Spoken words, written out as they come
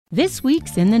This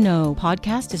week's In the Know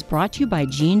podcast is brought to you by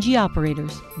G&G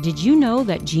Operators. Did you know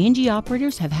that G&G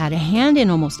Operators have had a hand in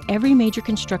almost every major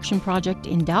construction project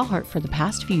in Dalhart for the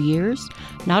past few years?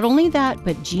 Not only that,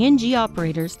 but G&G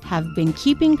Operators have been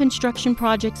keeping construction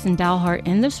projects in Dalhart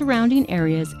and the surrounding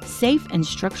areas safe and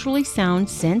structurally sound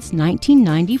since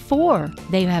 1994.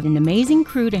 They have an amazing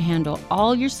crew to handle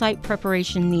all your site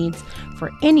preparation needs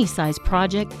for any size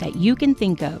project that you can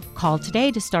think of. Call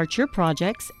today to start your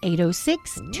projects,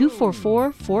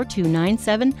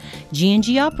 806-244-4297.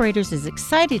 G&G Operators is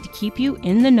excited to keep you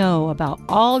in the know about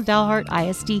all Dalhart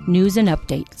ISD news and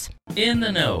updates. In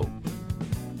the know.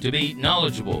 To be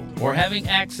knowledgeable or having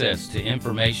access to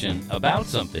information about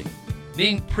something.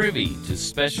 Being privy to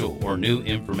special or new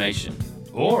information.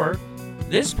 Or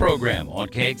this program on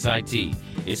KXIT.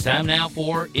 It's time now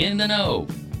for In the Know.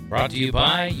 Brought to you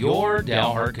by your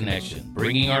Dalhart Connection,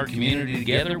 bringing our community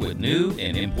together with new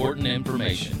and important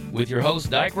information. With your host,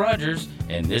 Dyke Rogers,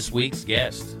 and this week's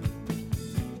guest.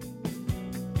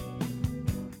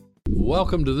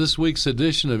 Welcome to this week's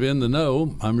edition of In the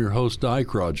Know. I'm your host,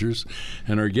 Dyke Rogers,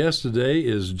 and our guest today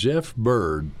is Jeff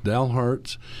Byrd,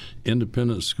 Dalhart's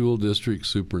Independent School District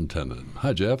Superintendent.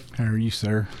 Hi, Jeff. How are you,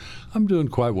 sir? I'm doing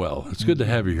quite well. It's good to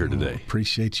have you here today.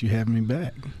 Appreciate you having me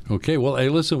back. Okay, well, hey,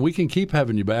 listen, we can keep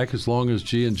having you back as long as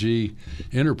G&G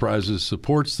Enterprises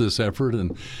supports this effort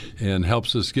and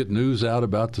helps us get news out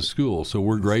about the school. So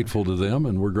we're grateful to them,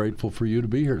 and we're grateful for you to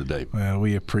be here today. Well,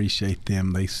 we appreciate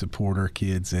them. They support our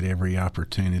kids at every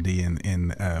opportunity,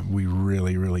 and we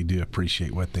really, really do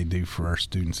appreciate what they do for our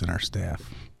students and our staff.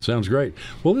 Sounds great.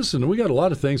 Well, listen, we got a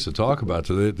lot of things to talk about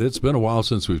today. It's been a while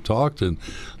since we've talked, and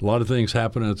a lot of things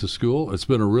happening at the school. It's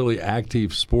been a really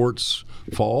active sports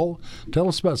fall. Tell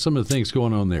us about some of the things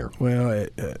going on there. Well,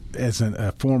 as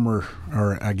a former,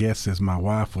 or I guess as my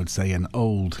wife would say, an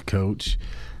old coach,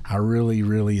 I really,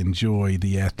 really enjoy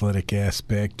the athletic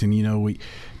aspect, and we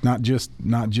not just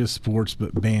sports,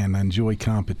 but band. I enjoy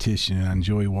competition, and I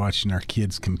enjoy watching our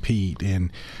kids compete.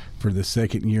 And for the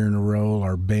second year in a row,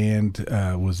 our band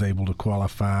was able to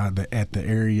qualify at the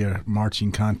area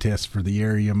marching contest for the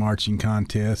area marching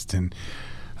contest, and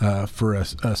for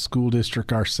a school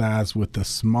district our size with a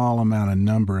small amount of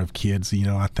number of kids,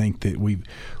 I think that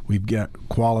we've got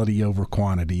quality over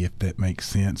quantity, if that makes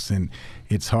sense. And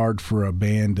it's hard for a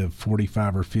band of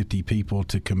 45 or 50 people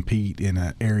to compete in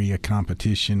an area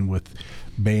competition with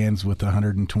bands with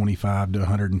 125 to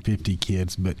 150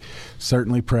 kids. But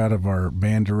certainly proud of our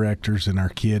band directors and our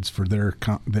kids for their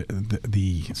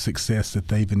the success that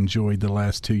they've enjoyed the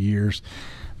last 2 years.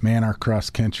 Man, our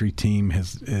cross-country team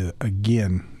has,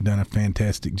 again, done a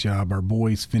fantastic job. Our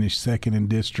boys finished second in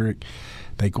district.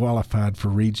 They qualified for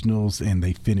regionals, and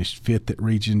they finished fifth at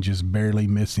region, just barely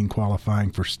missing qualifying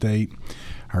for state.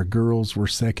 Our girls were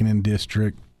second in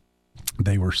district.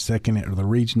 They were second at the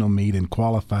regional meet and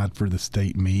qualified for the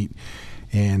state meet.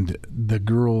 And the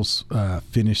girls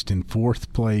finished in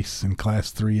fourth place in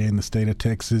Class 3A in the state of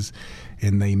Texas,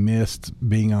 and they missed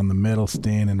being on the medal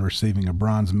stand and receiving a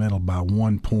bronze medal by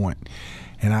 1 point.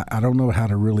 And I don't know how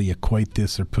to really equate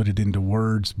this or put it into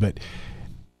words, but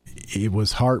it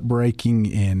was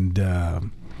heartbreaking and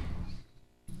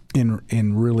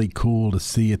really cool to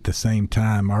see at the same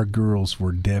time. Our girls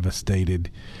were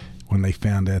devastated when they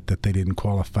found out that they didn't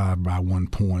qualify by 1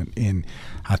 point. And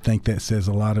I think that says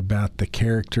a lot about the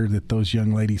character that those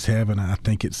young ladies have, and I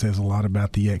think it says a lot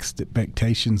about the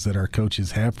expectations that our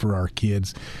coaches have for our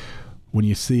kids. When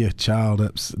you see a child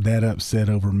that upset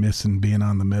over missing being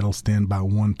on the medal stand by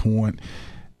 1 point,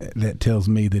 that tells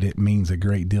me that it means a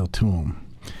great deal to them.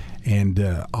 And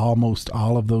almost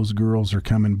all of those girls are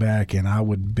coming back, and I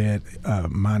would bet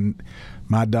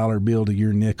my dollar bill to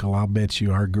your nickel, I'll bet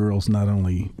you our girls not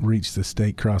only reach the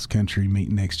state cross-country meet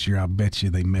next year, I'll bet you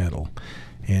they medal.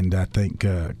 And I think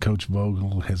Coach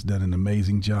Vogel has done an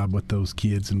amazing job with those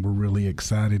kids, and we're really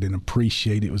excited and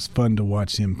appreciate it. It was fun to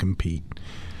watch them compete.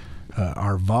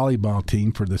 Our volleyball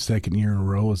team for the second year in a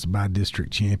row is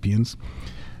by-district champions.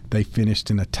 They finished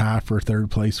in a tie for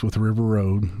third place with River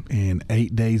Road, and 9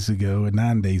 days ago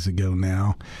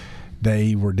now,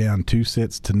 they were down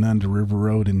 2-0 to River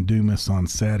Road in Dumas on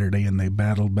Saturday, and they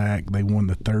battled back. They won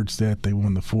the third set, they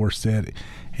won the fourth set,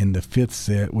 and the fifth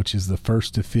set, which is the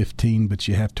first of 15, but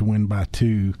you have to win by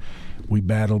 2. We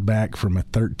battled back from a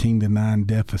 13-9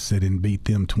 deficit and beat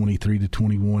them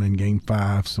 23-21 in Game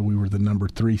 5, so we were the number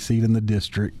 3 seed in the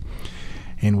district.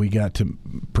 And we got to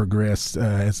progress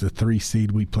as the 3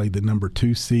 seed. We played the number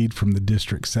 2 seed from the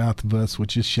district south of us,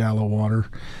 which is Shallow Water.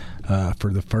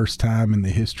 For the first time in the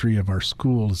history of our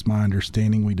school, is my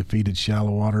understanding, we defeated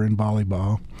Shallow Water in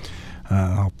volleyball.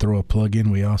 I'll throw a plug in.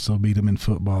 We also beat them in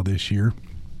football this year.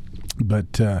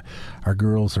 But our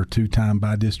girls are 2-time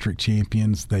by-district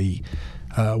champions. They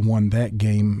won that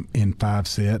game in 5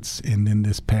 sets, and then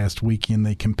this past weekend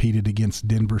they competed against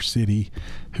Denver City,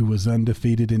 who was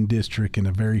undefeated in district and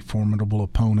a very formidable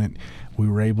opponent. We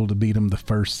were able to beat them the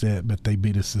first set, but they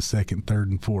beat us the second, third,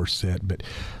 and fourth set. But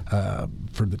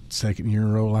for the second year in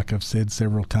a row, like I've said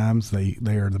several times, they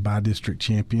are the by-district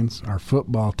champions. Our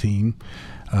football team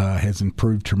has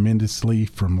improved tremendously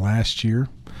from last year.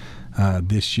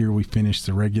 This year we finished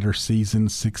the regular season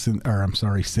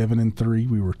 7-3.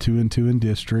 We were 2-2 in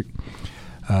district.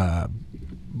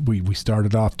 We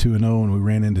started off 2-0, and we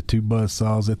ran into 2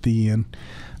 buzzsaws at the end.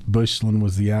 Bushland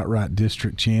was the outright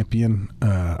district champion.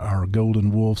 Our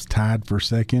Golden Wolves tied for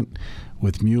second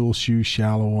with Muleshoe,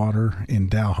 Shallow Water, and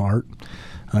Dalhart.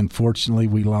 Unfortunately,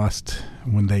 we lost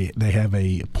when they have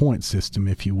a point system,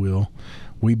 if you will.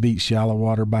 We beat Shallow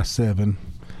Water by 7.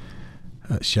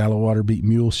 Shallow Water beat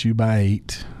Muleshoe by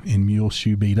 8, and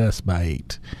Muleshoe beat us by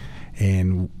 8.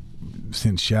 And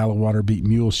since Shallow Water beat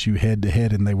Muleshoe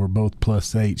head-to-head and they were both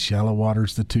 +8, Shallow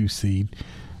Water's the 2 seed,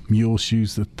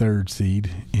 Muleshoe's the 3rd seed,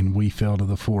 and we fell to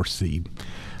the 4th seed.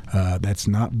 That's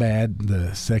not bad.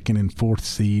 The 2nd and 4th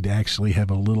seed actually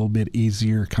have a little bit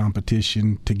easier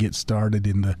competition to get started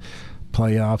in the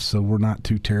playoffs, so we're not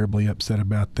too terribly upset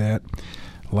about that.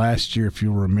 Last year, if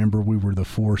you'll remember, we were the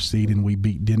 4th seed, and we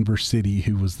beat Denver City,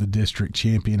 who was the district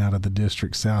champion out of the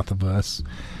district south of us,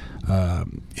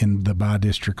 in the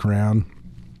by-district round.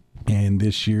 And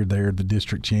this year, they're the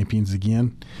district champions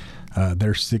again.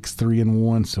 They're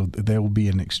 6-3-1, so that will be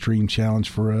an extreme challenge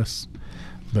for us,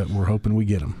 but we're hoping we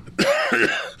get them.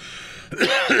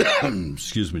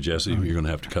 Excuse me, Jesse. You're going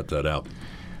to have to cut that out.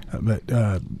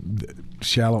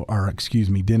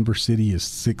 Denver City is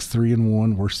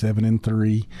 6-3-1. We're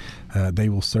 7-3. They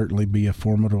will certainly be a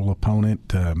formidable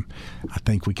opponent. I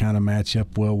think we kind of match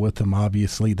up well with them.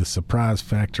 Obviously, the surprise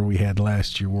factor we had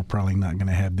last year, we're probably not going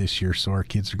to have this year. So our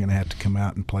kids are going to have to come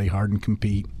out and play hard and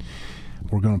compete.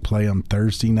 We're going to play them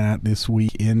Thursday night this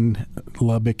week in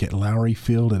Lubbock at Lowry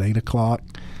Field at 8:00.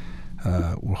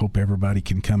 We hope everybody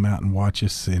can come out and watch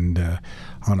us. And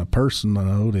on a personal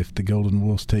note, if the Golden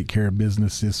Wolves take care of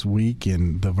business this week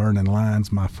and the Vernon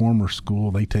Lions, my former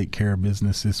school, they take care of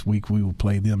business this week, we will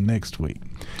play them next week.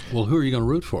 Well, who are you going to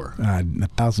root for?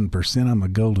 1,000%. I'm a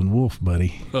Golden Wolf,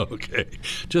 buddy. Okay.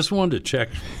 Just wanted to check.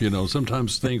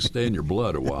 Sometimes things stay in your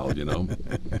blood a while,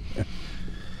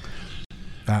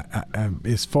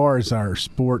 As far as our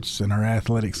sports and our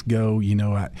athletics go,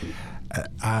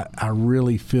 I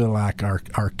really feel like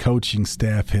our coaching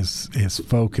staff has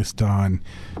focused on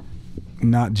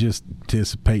not just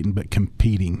participating but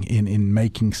competing in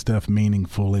making stuff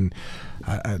meaningful, and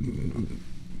I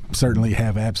certainly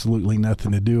have absolutely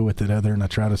nothing to do with it other than I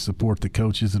try to support the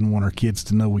coaches and want our kids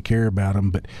to know we care about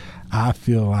them. But I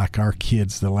feel like our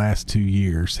kids the last 2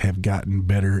 years have gotten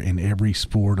better in every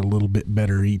sport, a little bit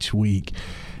better each week,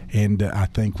 and I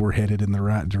think we're headed in the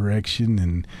right direction.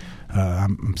 And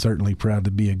I'm certainly proud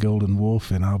to be a Golden Wolf,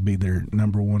 and I'll be their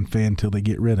 #1 fan till they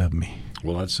get rid of me.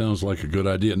 Well, that sounds like a good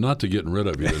idea. Not to getting rid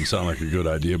of you doesn't sound like a good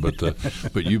idea,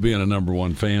 but you being a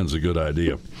 #1 fan is a good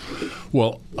idea.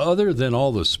 Well, other than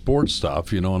all the sports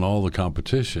stuff, and all the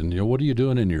competition, what are you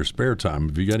doing in your spare time?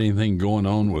 Have you got anything going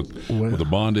on with a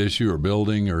bond issue or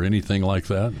building or anything like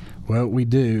that? Well, we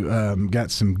do. Got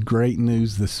some great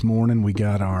news this morning. We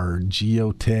got our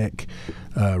geotech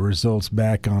results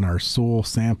back on our soil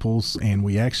samples, and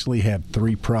we actually have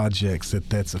 3 projects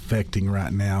that's affecting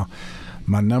right now.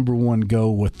 My #1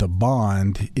 goal with the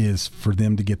bond is for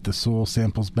them to get the soil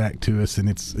samples back to us, and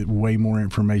it's way more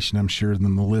information, I'm sure,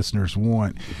 than the listeners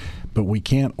want. But we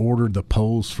can't order the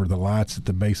poles for the lights at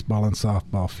the baseball and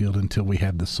softball field until we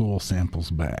have the soil samples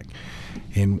back.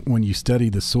 And when you study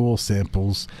the soil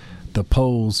samples, the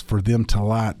poles, for them to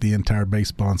light the entire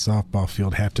baseball and softball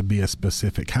field, have to be a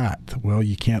specific height. Well,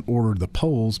 you can't order the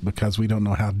poles because we don't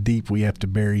know how deep we have to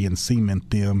bury and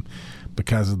cement them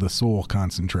because of the soil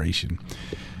concentration.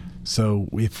 So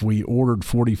if we ordered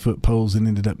 40-foot poles and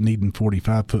ended up needing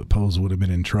 45-foot poles, would have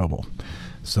been in trouble.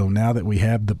 So now that we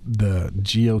have the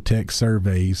geotech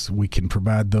surveys, we can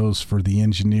provide those for the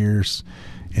engineers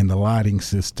and the lighting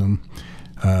system.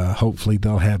 Hopefully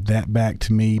they'll have that back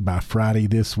to me by Friday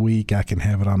this week. I can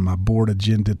have it on my board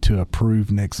agenda to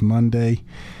approve next Monday,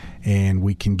 and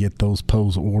we can get those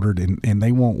poles ordered, and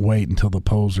they won't wait until the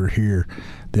poles are here.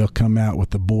 They'll come out with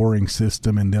the boring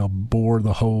system, and they'll bore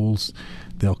the holes,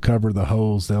 they'll cover the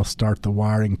holes, they'll start the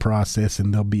wiring process,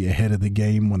 and they'll be ahead of the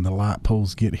game when the light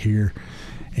poles get here.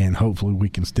 And hopefully we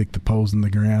can stick the poles in the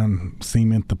ground,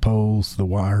 cement the poles, the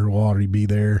wire will already be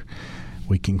there.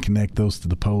 we can connect those to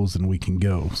the poles and we can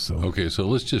go. So Okay, so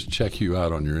let's just check you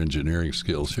out on your engineering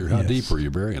skills here. How Yes. deep are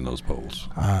you burying those poles?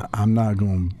 I'm not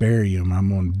going to bury them. I'm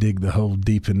going to dig the hole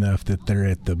deep enough that they're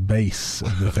at the base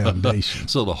of the foundation.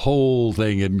 So the whole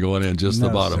thing isn't going in, just the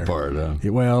No, bottom sir. part, huh?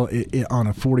 On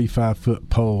a 45-foot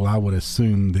pole, I would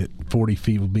assume that 40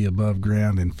 feet will be above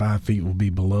ground and 5 feet will be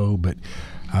below, but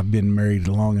I've been married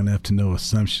long enough to know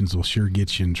assumptions will sure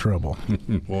get you in trouble.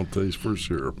 Won't these for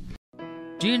sure.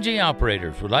 G&G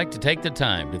operators would like to take the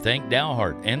time to thank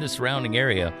Dalhart and the surrounding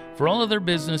area for all of their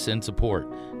business and support.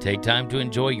 Take time to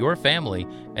enjoy your family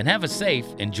and have a safe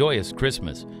and joyous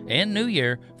Christmas and New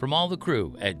Year from all the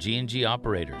crew at G&G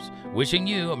Operators. Wishing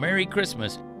you a Merry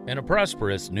Christmas and a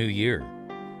prosperous New Year.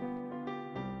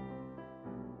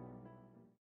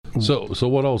 So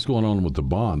what else is going on with the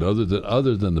bond other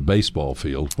than the baseball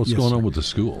field? What's Yes, going sir. on with the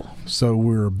school? So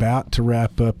we're about to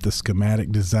wrap up the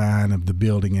schematic design of the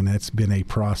building, and that's been a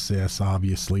process,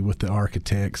 obviously, with the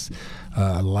architects.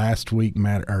 Last week,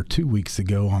 2 weeks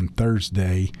ago on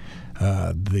Thursday,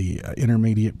 the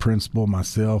intermediate principal,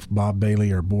 myself, Bob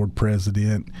Bailey, our board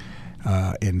president,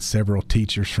 and several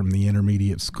teachers from the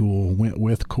intermediate school went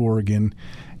with Corrigan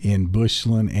in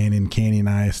Bushland and in Canyon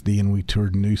ISD, and we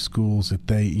toured new schools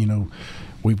that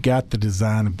we've got the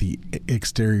design of the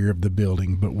exterior of the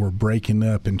building, but we're breaking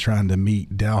up and trying to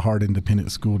meet Dalhart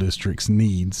Independent School District's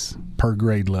needs per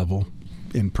grade level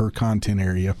and per content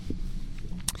area.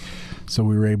 So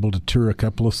we were able to tour a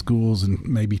couple of schools and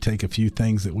maybe take a few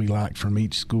things that we liked from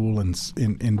each school and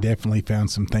definitely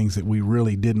found some things that we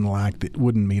really didn't like that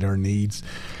wouldn't meet our needs.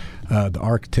 The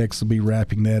architects will be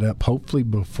wrapping that up hopefully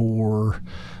before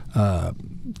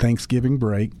Thanksgiving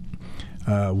break.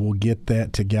 We'll get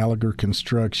that to Gallagher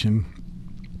Construction.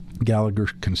 Gallagher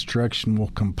Construction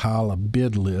will compile a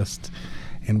bid list,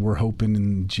 and we're hoping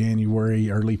in January,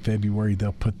 early February,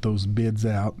 they'll put those bids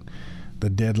out. The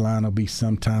deadline will be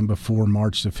sometime before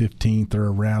March the 15th or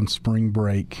around spring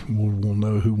break. We'll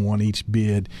know who won each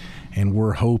bid, and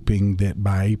we're hoping that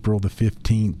by April the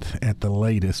 15th at the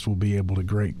latest, we'll be able to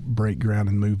break ground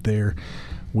and move there.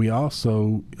 We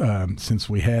also, since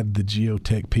we had the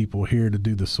geotech people here to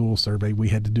do the soil survey, we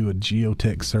had to do a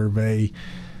geotech survey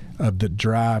of the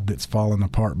drive that's fallen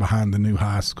apart behind the new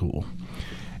high school.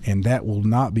 And that will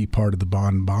not be part of the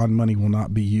bond. Bond money will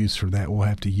not be used for that. We'll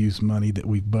have to use money that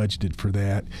we've budgeted for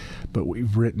that. But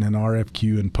we've written an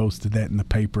RFQ and posted that in the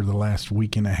paper the last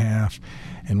week and a half,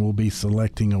 and we'll be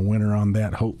selecting a winner on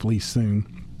that hopefully soon.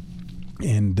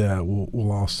 And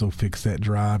we'll also fix that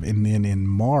drive. And then in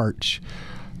March,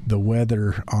 the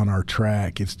weather on our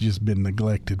track, it's just been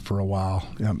neglected for a while.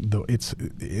 And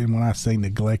when I say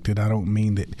neglected, I don't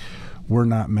mean that we're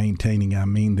not maintaining. I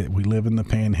mean that we live in the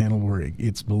Panhandle where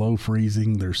it's below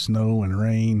freezing. There's snow and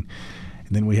rain.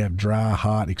 And then we have dry,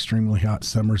 hot, extremely hot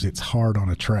summers. It's hard on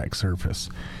a track surface.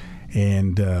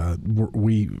 And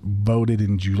we voted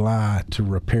in July to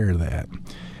repair that.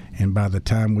 And by the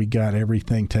time we got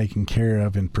everything taken care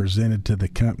of and presented to the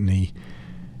company,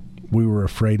 we were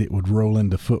afraid it would roll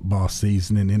into football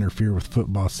season and interfere with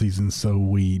football season. So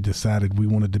we decided we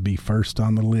wanted to be first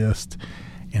on the list.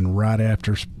 And right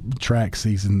after track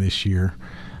season this year,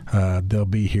 they'll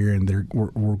be here, and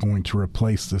we're going to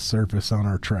replace the surface on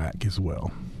our track as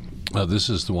well. This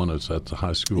is the one that's at the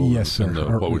high school? Yes, sir. In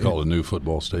what we call the new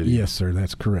football stadium? Yes, sir,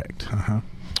 that's correct.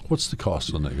 What's the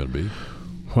cost on that going to be?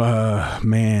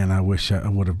 Man, I wish I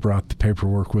would have brought the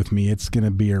paperwork with me. It's going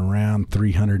to be around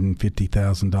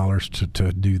 $350,000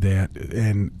 to do that.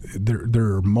 And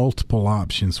there are multiple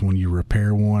options when you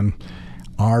repair one.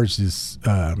 Ours is,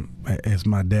 as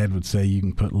my dad would say, you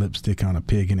can put lipstick on a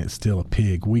pig and it's still a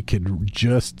pig. We could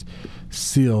just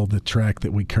seal the track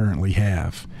that we currently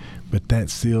have, but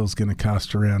that seal is going to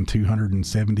cost around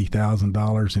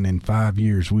 $270,000, and in 5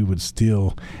 years we would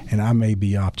still, and I may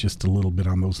be off just a little bit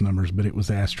on those numbers, but it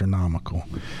was astronomical.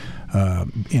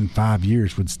 In 5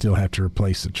 years we'd still have to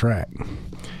replace the track.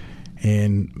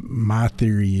 And my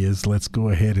theory is let's go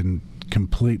ahead and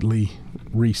completely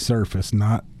resurface,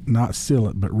 not seal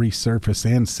it, but resurface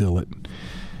and seal it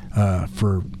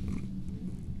for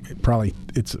probably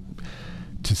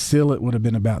to seal it would have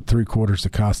been about 3/4 the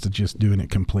cost of just doing it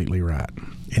completely right.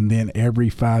 And then every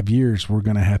 5 years we're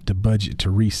going to have to budget to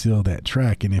reseal that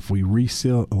track. And if we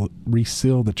reseal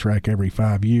the track every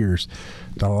 5 years,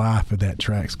 the life of that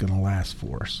track's going to last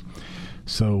for us.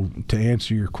 So to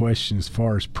answer your question, as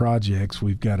far as projects,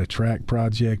 we've got a track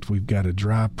project, we've got a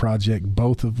drive project,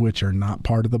 both of which are not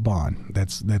part of the bond.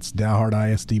 That's Dalhart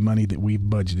ISD money that we've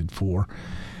budgeted for.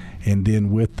 And then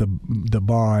with the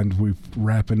bond, we're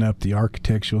wrapping up the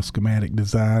architectural schematic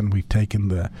design. We've taken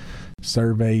the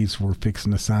surveys. We're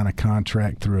fixing to sign a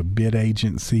contract through a bid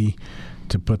agency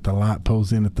to put the light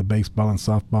poles in at the baseball and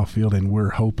softball field, and we're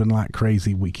hoping like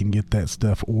crazy we can get that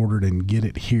stuff ordered and get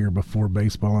it here before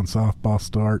baseball and softball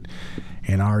start.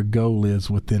 And our goal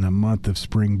is within a month of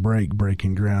spring break,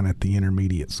 breaking ground at the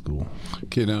intermediate school.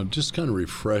 Okay, now just kind of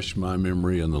refresh my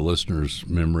memory and the listeners'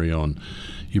 memory on,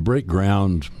 you break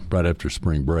ground right after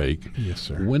spring break. Yes,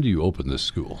 sir. When do you open this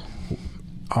school?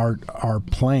 Our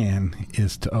plan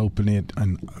is to open it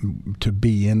and to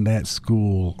be in that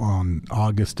school on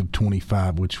August of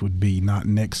 25, which would be not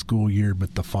next school year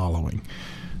but the following.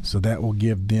 So that will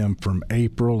give them from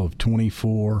April of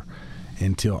 24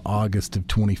 until August of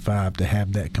 25 to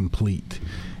have that complete.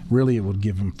 Really, it would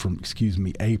give them from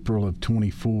April of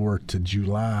 24 to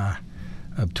July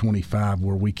of 25,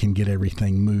 where we can get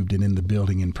everything moved and in the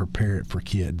building and prepare it for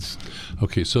kids.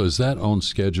 Okay, so is that on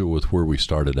schedule with where we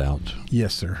started out?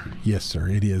 Yes, sir. Yes, sir.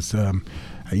 It is.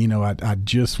 I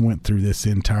just went through this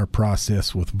entire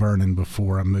process with Vernon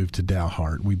before I moved to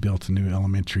Dalhart. We built a new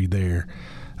elementary there.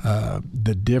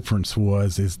 The difference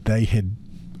is they had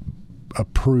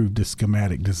approved a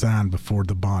schematic design before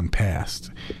the bond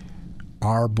passed.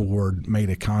 Our board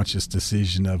made a conscious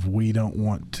decision of, we don't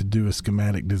want to do a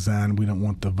schematic design. We don't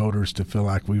want the voters to feel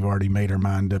like we've already made our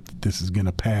mind up that this is going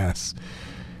to pass.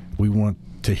 We want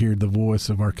to hear the voice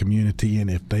of our community, and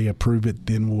if they approve it,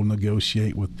 then we'll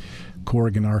negotiate with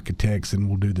Corrigan Architects and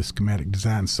we'll do the schematic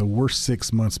design. So we're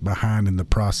 6 months behind in the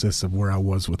process of where I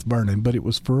was with Vernon, but it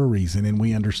was for a reason, and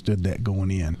we understood that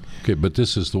going in. Okay, but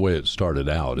this is the way it started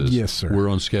out. Yes, sir. We're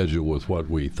on schedule with what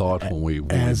we thought when we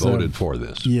voted for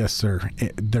this. Yes, sir.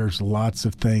 There's lots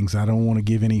of things. I don't want to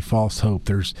give any false hope.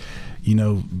 There's,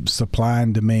 supply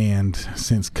and demand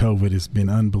since COVID has been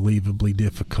unbelievably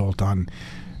difficult.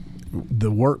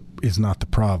 The work is not the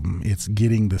problem. It's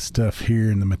getting the stuff here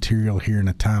and the material here in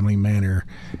a timely manner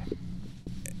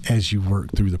as you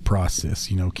work through the process.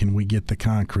 Can we get the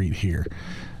concrete here?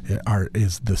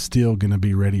 Is the steel going to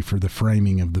be ready for the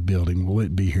framing of the building? Will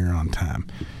it be here on time?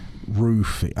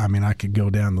 Roof. I could go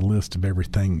down the list of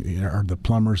everything. Are the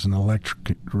plumbers and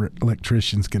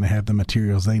electricians going to have the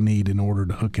materials they need in order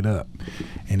to hook it up?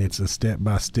 And it's a step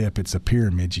by step. It's a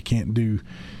pyramid. You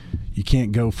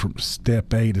can't go from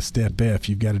step A to step F.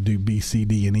 You've got to do B, C,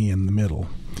 D, and E in the middle.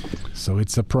 So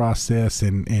it's a process,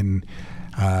 and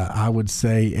I would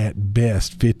say at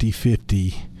best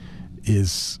 50-50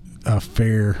 is a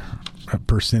fair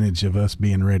percentage of us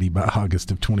being ready by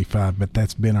August of 25. But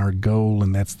that's been our goal,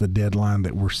 and that's the deadline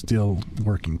that we're still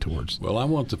working towards. Well, I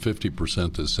want the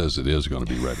 50% that says it is going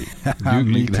to be ready.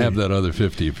 You can have that other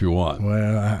 50 if you want.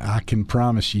 Well, I can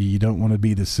promise you don't want to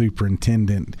be the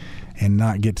superintendent and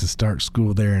not get to start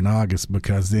school there in August,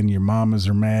 because then your mamas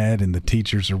are mad and the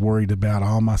teachers are worried about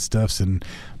all my stuffs in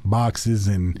boxes,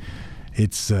 and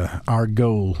it's our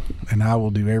goal, and I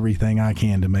will do everything I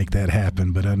can to make that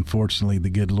happen. But unfortunately, the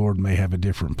good Lord may have a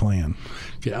different plan.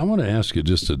 Okay, I want to ask you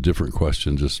just a different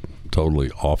question, just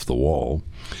totally off the wall.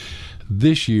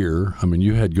 This year,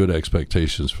 you had good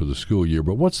expectations for the school year,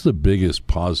 but what's the biggest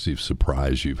positive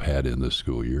surprise you've had in this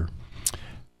school year?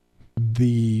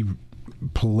 The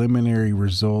preliminary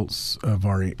results of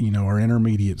our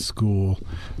intermediate school.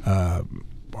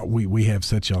 We have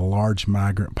such a large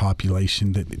migrant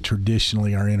population that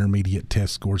traditionally our intermediate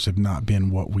test scores have not been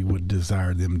what we would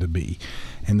desire them to be,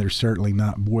 and they're certainly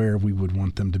not where we would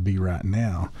want them to be right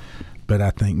now. But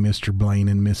I think Mr. Blaine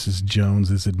and Mrs. Jones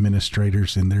as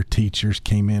administrators and their teachers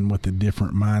came in with a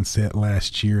different mindset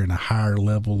last year and a higher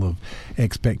level of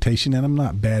expectation. And I'm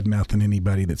not bad-mouthing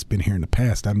anybody that's been here in the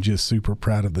past. I'm just super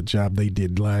proud of the job they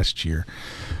did last year.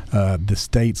 The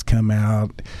states come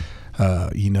out.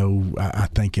 I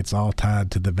think it's all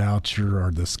tied to the voucher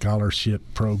or the scholarship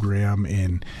program,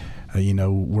 and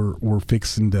we're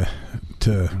fixing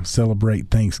to celebrate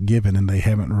Thanksgiving, and they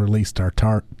haven't released our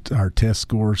test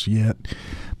scores yet.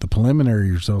 The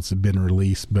preliminary results have been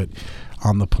released, but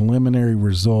on the preliminary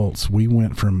results, we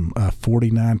went from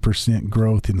 49%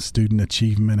 growth in student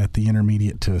achievement at the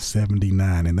intermediate to a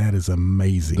 79%, and that is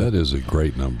amazing. That is a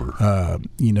great number.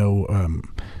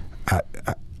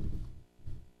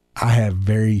 I have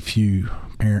very few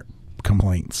parent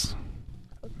complaints,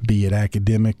 be it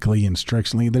academically,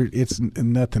 instructionally.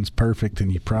 Nothing's perfect,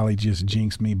 and you probably just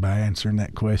jinxed me by answering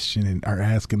that question or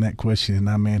asking that question, and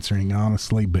I'm answering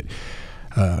honestly. But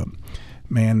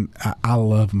man, I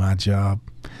love my job.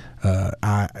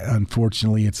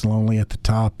 Unfortunately, it's lonely at the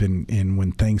top, and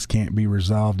when things can't be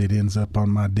resolved, it ends up on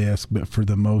my desk. But for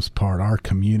the most part, our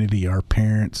community, our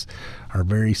parents are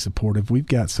very supportive. We've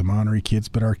got some ornery kids,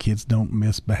 but our kids don't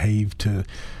misbehave to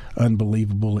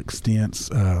unbelievable extents.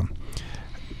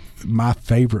 my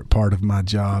favorite part of my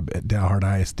job at Dalhart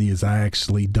ISD is I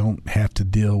actually don't have to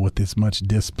deal with as much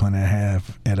discipline I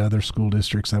have at other school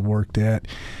districts I've worked at.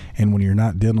 And when you're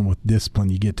not dealing with discipline,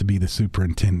 you get to be the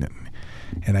superintendent.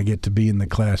 And I get to be in the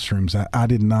classrooms. I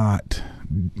did not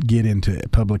get into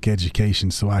public education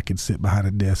so I could sit behind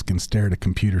a desk and stare at a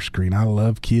computer screen. I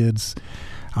love kids.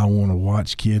 I want to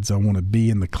watch kids. I want to be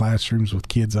in the classrooms with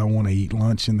kids. I want to eat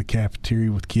lunch in the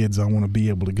cafeteria with kids. I want to be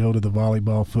able to go to the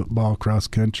volleyball, football, cross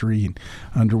country, and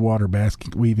underwater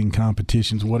basket weaving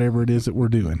competitions, whatever it is that we're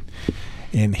doing.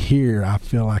 And here I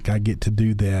feel like I get to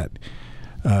do that.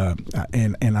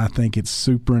 And I think it's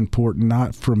super important,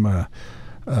 not from a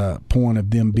point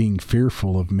of them being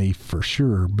fearful of me for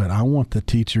sure, but I want the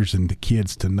teachers and the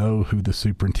kids to know who the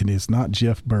superintendent is, not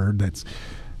Jeff Byrd. That's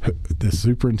the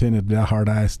superintendent of Dalhart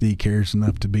ISD cares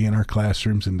enough to be in our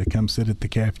classrooms and to come sit at the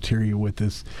cafeteria with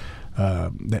us.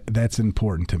 That's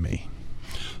important to me.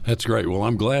 That's great. Well,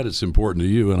 I'm glad it's important to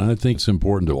you, and I think it's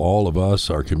important to all of us,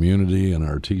 our community and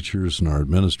our teachers and our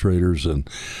administrators, and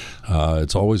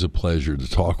it's always a pleasure to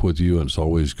talk with you, and it's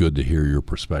always good to hear your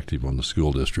perspective on the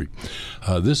school district.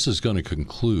 This is going to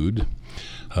conclude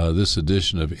this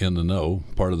edition of In the Know,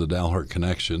 part of the Dalhart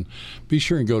Connection. Be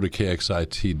sure and go to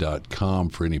kxit.com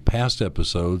for any past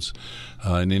episodes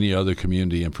and any other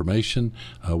community information.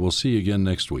 We'll see you again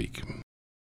next week.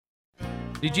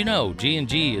 Did you know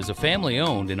G&G is a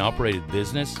family-owned and operated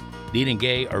business? Dean and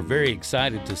Gay are very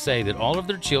excited to say that all of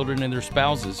their children and their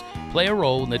spouses play a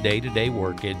role in the day-to-day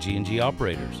work at G&G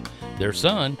Operators. Their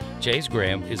son, Chase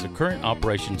Graham, is a current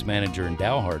operations manager in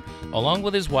Dalhart. Along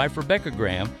with his wife, Rebecca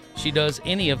Graham, she does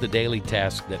any of the daily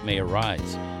tasks that may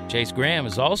arise. Chase Graham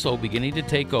is also beginning to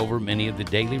take over many of the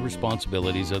daily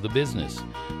responsibilities of the business.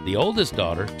 The oldest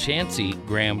daughter, Chancey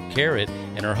Graham Carrot,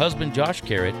 and her husband, Josh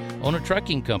Carrot, own a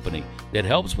trucking company that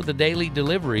helps with the daily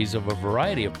deliveries of a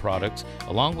variety of products,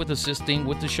 along with assisting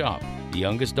with the shop. The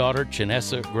youngest daughter,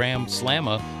 Chanessa Graham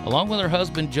Slamma, along with her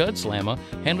husband, Judd Slamma,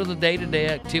 handle the day-to-day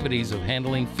activities of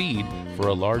handling feed for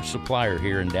a large supplier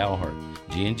here in Dalhart.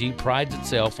 G&G prides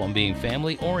itself on being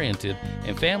family-oriented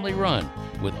and family-run,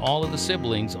 with all of the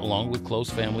siblings, along with close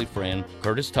family friend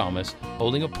Curtis Thomas,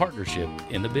 holding a partnership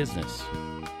in the business.